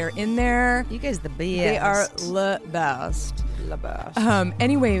mainstays. Like they're in there. You guys the best. They are the best. The best.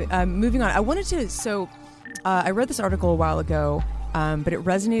 Anyway, moving on. I wanted to I read this article a while ago. But it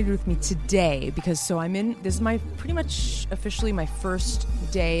resonated with me today because this is my pretty much officially my first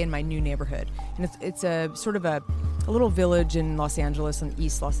day in my new neighborhood, and it's a sort of a little village in Los Angeles, in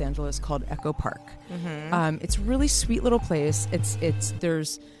East Los Angeles, called Echo Park. It's a really sweet little place.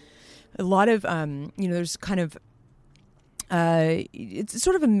 There's a lot of there's kind of it's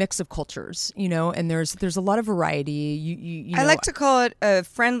sort of a mix of cultures, and there's a lot of variety. I like to call it a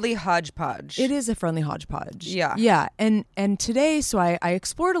friendly hodgepodge. It is a friendly hodgepodge. Yeah. And today, so I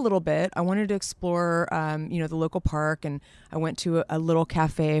explored a little bit. I wanted to explore, the local park, and I went to a little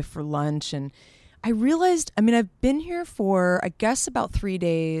cafe for lunch, and I realized, I've been here for, I guess, about 3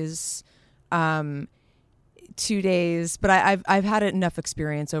 days, 2 days, but I've had enough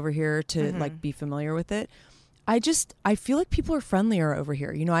experience over here to be familiar with it. I feel like people are friendlier over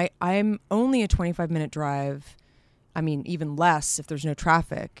here. I'm only a 25-minute drive. Even less if there's no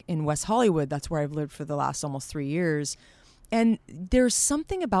traffic in West Hollywood. That's where I've lived for the last almost 3 years. And there's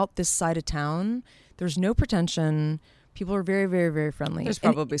something about this side of town. There's no pretension. People are very, very, very friendly. There's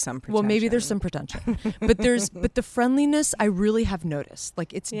probably some pretension. Well, maybe there's some pretension. but the friendliness I really have noticed.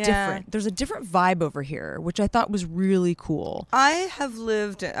 Like it's different. There's a different vibe over here, which I thought was really cool. I have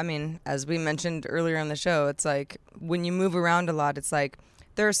lived, as we mentioned earlier on the show, it's like when you move around a lot, it's like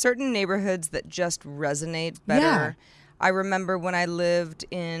there are certain neighborhoods that just resonate better. Yeah. I remember when I lived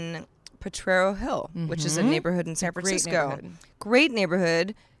in Potrero Hill, which is a neighborhood in San Francisco. Great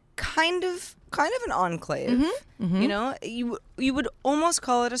neighborhood. Kind of an enclave. You would almost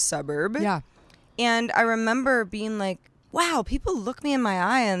call it a suburb. Yeah. And I remember being like, wow, people look me in my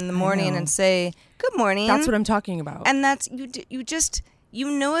eye in the morning and say, good morning. That's what I'm talking about. And that's, you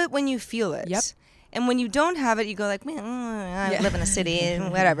know it when you feel it. Yep. And when you don't have it, you go like, man, I live in a city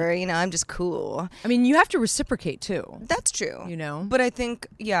and whatever, I'm just cool. You have to reciprocate too. That's true. But I think,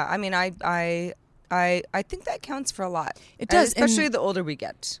 I think that counts for a lot. It does, especially the older we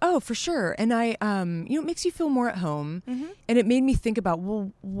get. Oh, for sure. And it makes you feel more at home. And it made me think about,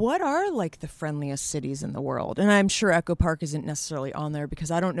 well, what are like the friendliest cities in the world? And I'm sure Echo Park isn't necessarily on there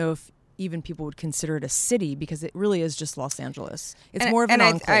because I don't know if even people would consider it a city because it really is just Los Angeles. It's more of an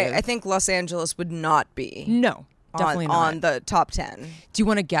enclave. I think Los Angeles would not be. No, definitely not on the top 10. Do you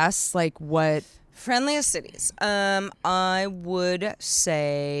want to guess like what friendliest cities? I would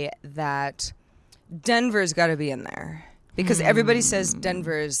say that Denver's got to be in there because everybody says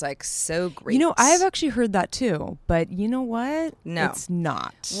Denver is like so great. I've actually heard that too, but you know what? No, it's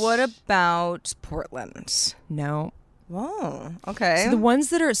not. What about Portland? No. Whoa. Okay. So the ones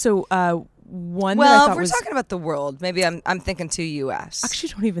that are one. Well, that I thought if we're talking about the world, maybe I'm thinking too U.S.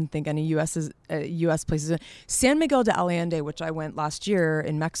 Actually, don't even think any U.S. places. San Miguel de Allende, which I went last year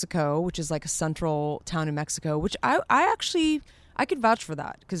in Mexico, which is like a central town in Mexico, which I could vouch for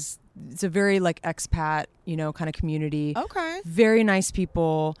that because it's a very like expat, kind of community. Okay. Very nice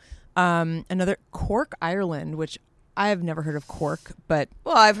people. Another Cork, Ireland, which I have never heard of Cork, but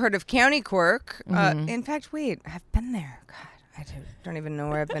well, I've heard of County Cork. In fact, wait, I've been there. God, I don't even know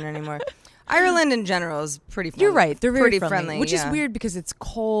where I've been anymore. Ireland in general is pretty friendly. You're right. They're very pretty friendly. Which is weird because it's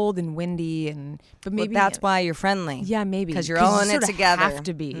cold and windy, but maybe that's why you're friendly. Yeah, maybe because you're all in it together. Have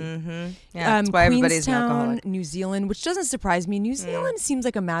to be. Mm-hmm. Yeah, that's why everybody's an alcoholic. New Zealand, which doesn't surprise me. New Zealand seems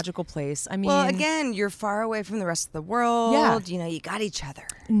like a magical place. I mean, well, again, you're far away from the rest of the world. Yeah. You got each other.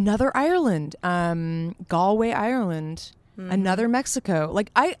 Another Ireland, Galway, Ireland. Mm-hmm. Another Mexico.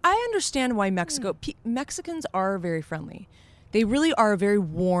 Like I understand why Mexico. Mexicans are very friendly. They really are a very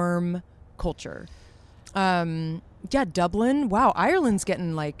warm culture. Dublin. Wow, Ireland's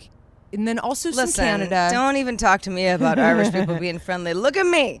getting like, and then also some Canada. Don't even talk to me about Irish people being friendly. Look at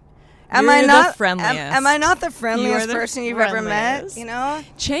me. Am I not the friendliest? Am I not the friendliest person you've ever met?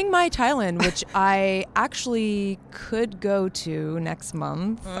 Chiang Mai, Thailand, which I actually could go to next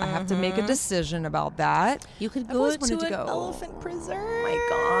month. Mm-hmm. I have to make a decision about that. You could go to an elephant preserve. Oh my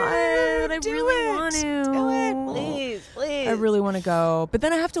God, I really want to. Do it, please. I really want to go, but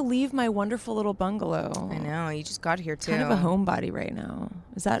then I have to leave my wonderful little bungalow. I know. You just got here too. Kind of a homebody right now.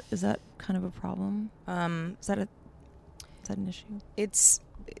 Is that kind of a problem? Is that an issue?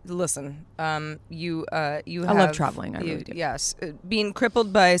 Listen, you I love traveling. I really do. Yes, being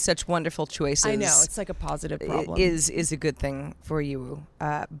crippled by such wonderful choices. I know it's like a positive problem. Is a good thing for you.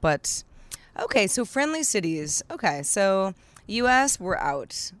 But okay, so friendly cities. Okay, so U.S. we're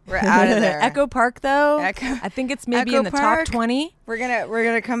out. We're out of there. Echo Park though. I think it's maybe in the top 20. We're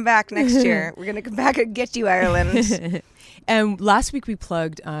gonna come back next year. We're gonna come back and get you, Ireland. And last week we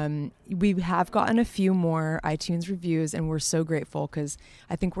plugged, we have gotten a few more iTunes reviews, and we're so grateful because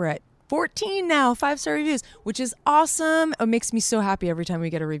I think we're at 14 now, 5-star reviews, which is awesome. It makes me so happy every time we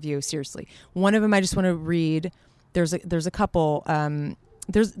get a review, seriously. One of them I just want to read. There's a couple,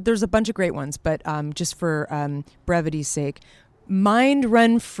 there's a bunch of great ones, but just for brevity's sake. Mind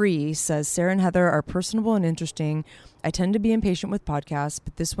Run Free says, Sarah and Heather are personable and interesting. I tend to be impatient with podcasts,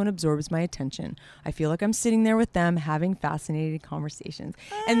 but this one absorbs my attention. I feel like I'm sitting there with them having fascinating conversations.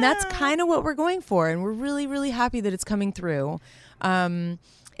 And that's kind of what we're going for. And we're really, really happy that it's coming through. And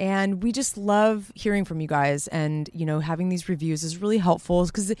we just love hearing from you guys. And, having these reviews is really helpful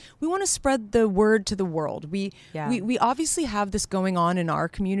because we want to spread the word to the world. We obviously have this going on in our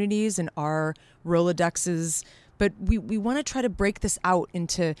communities and our Rolodexes, but we want to try to break this out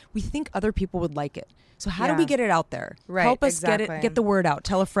into, we think other people would like it. So how do we get it out there? Right, help us get the word out.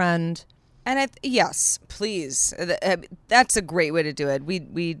 Tell a friend. And yes, please. That's a great way to do it.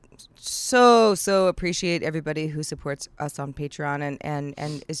 We so appreciate everybody who supports us on Patreon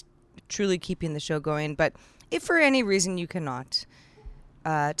and is truly keeping the show going. But if for any reason you cannot,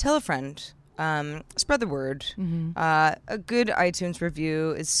 tell a friend. Spread the word. Mm-hmm. A good iTunes review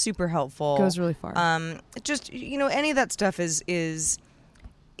is super helpful. Goes really far. Just any of that stuff is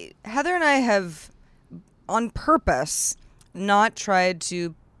Heather and I have on purpose not tried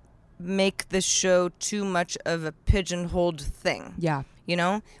to make this show too much of a pigeonholed thing. Yeah.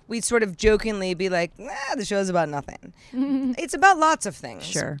 We'd sort of jokingly be like, the show's about nothing. It's about lots of things.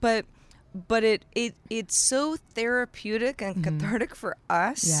 Sure. But it's so therapeutic and cathartic for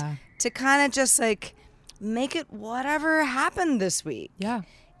us to kind of just like make it whatever happened this week. Yeah.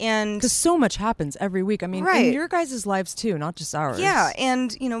 And because so much happens every week. I mean, in your guys' lives too, not just ours. Yeah,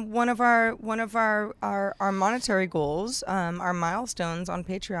 and one of our monetary goals, our milestones on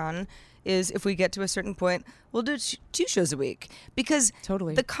Patreon is if we get to a certain point, we'll do 2 shows a week because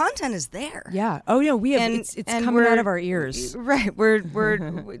the content is there. Yeah. Oh yeah, we have it's coming out of our ears. Right.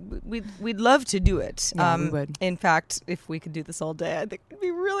 We'd love to do it. Yeah, we would. In fact, if we could do this all day, I think we'd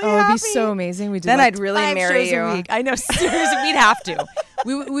be really happy. It'd be so amazing. Then I'd really marry you. A week. I know. Seriously, we'd have to.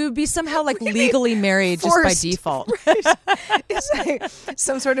 We would be somehow like legally married just by default. Right. It's like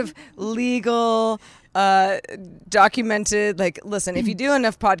some sort of legal documented, like, listen, if you do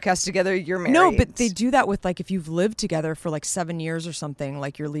enough podcasts together, you're married. No, but they do that with, like, if you've lived together for like 7 years or something,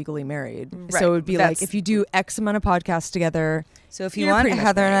 like you're legally married. Right. So it would be like if you do X amount of podcasts together. So if you want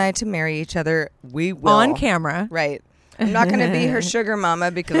Heather and I to marry each other, we will. On camera. Right. I'm not going to be her sugar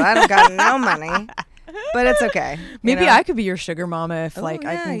mama because I don't got no money. But it's okay. Maybe I could be your sugar mama if I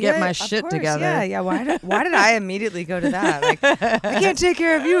can get my shit together. Yeah. Why did I immediately go to that? Like, I can't take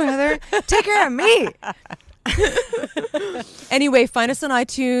care of you, Heather. Take care of me. Anyway, find us on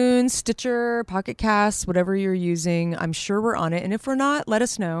iTunes, Stitcher, Pocket Casts, whatever you're using. I'm sure we're on it. And if we're not, let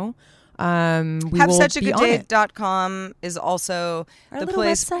us know. HaveSuchAGoodDay.com is also our the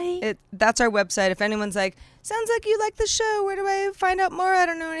place. Website. That's our website. If anyone's like, sounds like you like the show, where do I find out more? I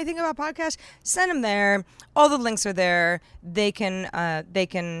don't know anything about podcasts. Send them there. All the links are there. They'll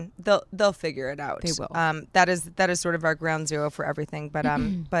figure it out. They will. That is sort of our ground zero for everything. But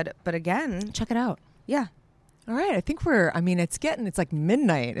again, check it out. Yeah. All right. I think it's like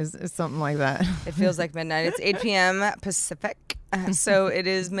midnight is something like that. It feels like midnight. It's 8 p.m. Pacific. So it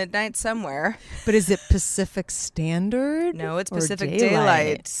is midnight somewhere. But is it Pacific Standard? No, it's Pacific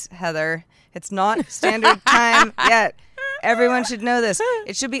Daylight, Heather. It's not standard time yet. Everyone should know this.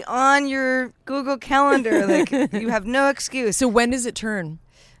 It should be on your Google Calendar. Like, you have no excuse. So when does it turn?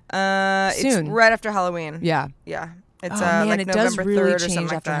 Soon. It's right after Halloween. Yeah. Yeah. It's man, like it November does really 3rd or change something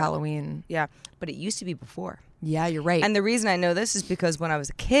after like that. Halloween. Yeah. But it used to be before. Yeah, you're right. And the reason I know this is because when I was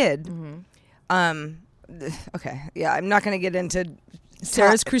a kid, okay, yeah, I'm not going to get into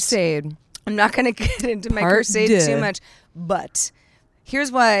Sarah's crusade. I'm not going to get into my crusade too much. But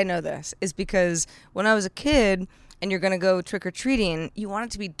here's why I know this, is because when I was a kid and you're going to go trick-or-treating, you want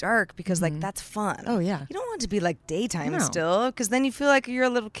it to be dark because, like, that's fun. Oh, yeah. You don't want it to be, like, daytime still, because then you feel like you're a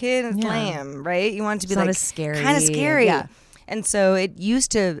little kid and it's lame, right? You want it to be, not like, as scary. Kind of scary. Yeah. And so it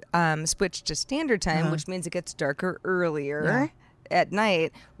used to switch to standard time, which means it gets darker earlier at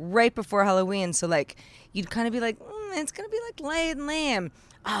night, right before Halloween. So, like, you'd kind of be like, it's going to be, like, light and lame.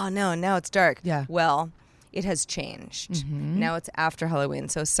 Oh, no, now it's dark. Yeah. Well, it has changed. Now it's after Halloween.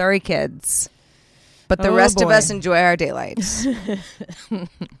 So, sorry, kids. But the rest of us enjoy our daylight.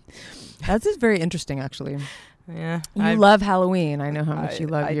 That's just very interesting, actually. Yeah. You love Halloween. I know how much you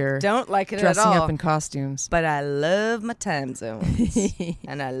love your don't like it dressing at all. up in costumes. But I love my time zones.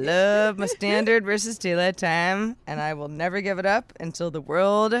 And I love my standard versus daylight time. And I will never give it up until the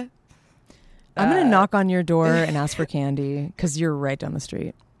world... I'm going to knock on your door and ask for candy because you're right down the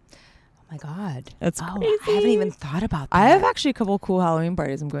street. Oh, my God. That's crazy. I haven't even thought about that. I have actually a couple of cool Halloween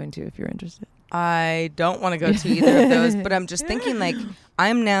parties I'm going to if you're interested. I don't want to go to either of those, but I'm just thinking, like,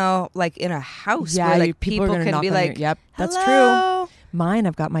 I'm now, like, in a house where, like, people can be like, yep, that's hello. true. Mine,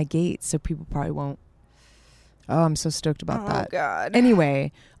 I've got my gate, so people probably won't. Oh, I'm so stoked about that. Oh, God.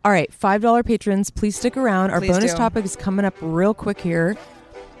 Anyway, all right, $5 patrons, please stick around. Our bonus topic is coming up real quick here.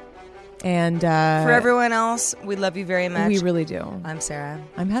 And for everyone else, we love you very much. We really do. I'm Sarah.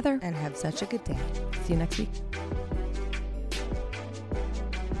 I'm Heather. And have such a good day. See you next week.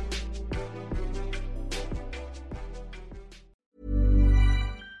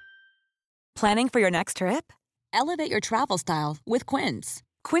 Planning for your next trip? Elevate your travel style with Quince.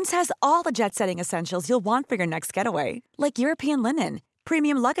 Quince has all the jet-setting essentials you'll want for your next getaway, like European linen,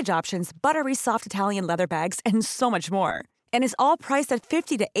 premium luggage options, buttery soft Italian leather bags, and so much more. And is all priced at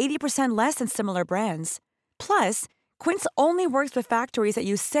 50 to 80% less than similar brands. Plus, Quince only works with factories that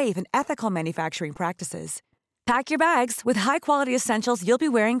use safe and ethical manufacturing practices. Pack your bags with high-quality essentials you'll be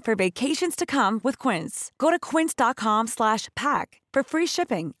wearing for vacations to come with Quince. Go to quince.com/pack for free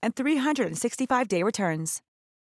shipping and 365-day returns.